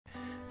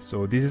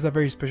So this is a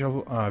very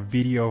special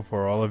video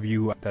for all of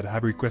you that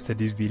have requested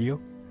this video.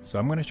 So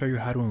I'm going to show you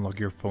how to unlock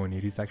your phone.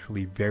 It is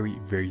actually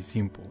very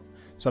simple.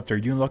 So after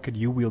you unlock it,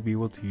 you will be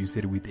able to use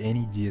it with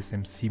any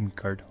GSM SIM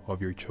card of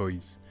your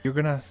choice. You're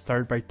going to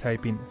start by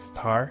typing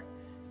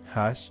 *#06#.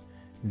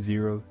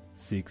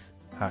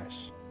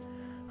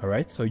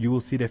 Alright, so you will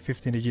see the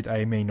 15-digit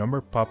IMEI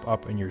number pop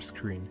up on your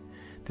screen.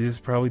 This is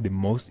probably the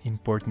most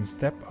important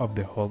step of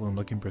the whole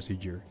unlocking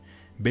procedure.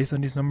 Based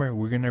on this number,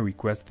 we're gonna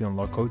request the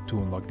unlock code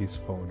to unlock this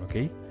phone,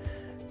 okay?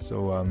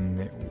 So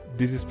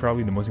this is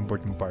probably the most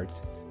important part.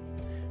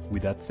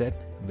 With that said,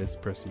 let's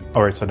proceed.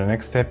 Alright, so the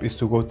next step is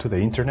to go to the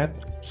internet.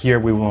 Here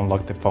we will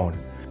unlock the phone.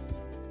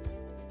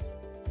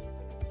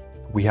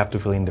 We have to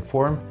fill in the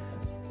form,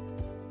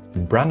 the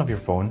brand of your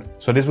phone.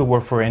 So this will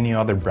work for any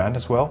other brand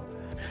as well.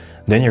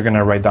 Then you're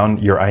gonna write down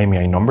your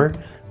IMEI number.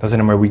 That's the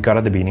number we got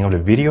at the beginning of the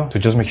video, so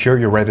just make sure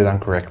you write it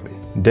down correctly.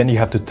 Then you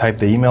have to type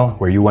the email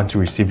where you want to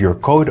receive your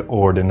code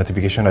or the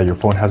notification that your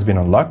phone has been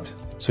unlocked.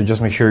 So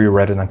just make sure you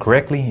write it down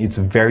correctly. It's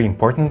very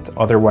important,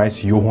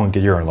 otherwise you won't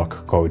get your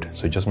unlock code.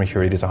 So just make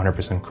sure it is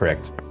 100%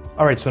 correct.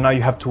 Alright, so now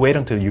you have to wait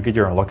until you get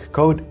your unlock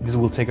code. This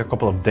will take a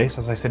couple of days,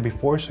 as I said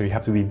before, so you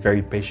have to be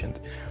very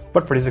patient.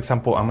 But for this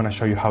example, I'm gonna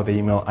show you how the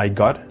email I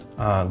got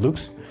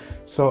looks.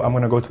 So I'm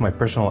gonna go to my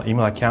personal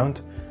email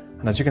account.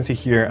 And as you can see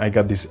here, I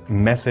got this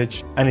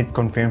message and it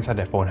confirms that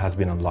the phone has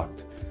been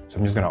unlocked. So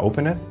I'm just gonna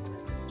open it.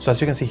 So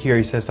as you can see here,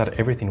 it says that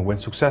everything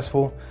went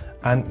successful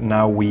and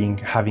now we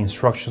have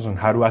instructions on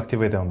how to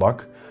activate the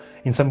unlock.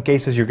 In some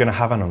cases, you're gonna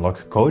have an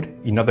unlock code.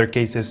 In other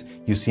cases,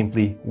 you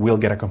simply will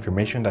get a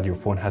confirmation that your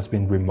phone has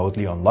been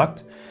remotely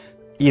unlocked.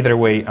 Either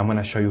way, I'm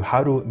gonna show you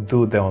how to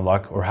do the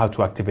unlock or how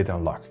to activate the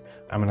unlock.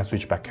 I'm gonna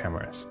switch back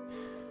cameras.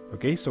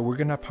 Okay, so we're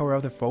gonna power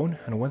off the phone,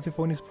 and once the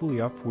phone is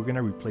fully off, we're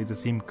gonna replace the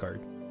SIM card.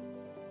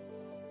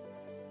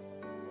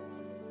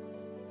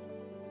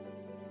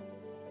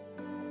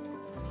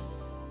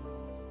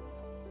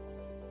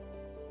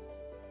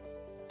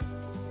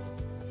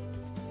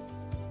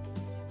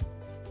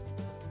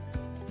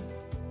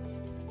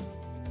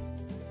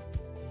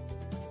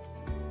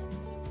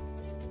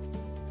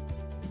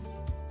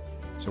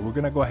 So we're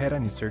gonna go ahead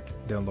and insert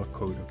the unlock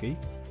code, okay?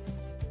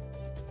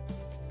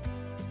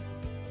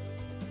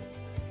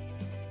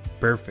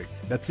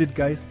 Perfect, that's it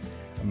guys.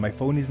 My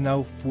phone is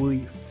now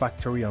fully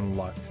factory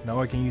unlocked. Now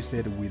I can use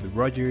it with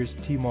Rogers,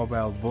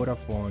 T-Mobile,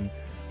 Vodafone,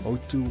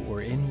 O2 or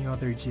any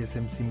other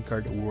GSM SIM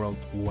card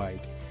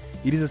worldwide.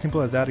 It is as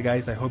simple as that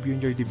guys. I hope you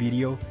enjoyed the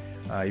video.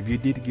 If you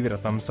did, give it a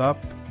thumbs up.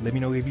 Let me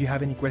know if you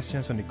have any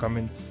questions on the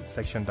comments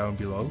section down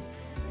below.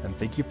 And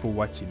thank you for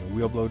watching.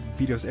 We upload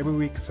videos every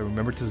week, so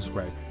remember to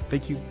subscribe.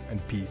 Thank you and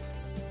peace.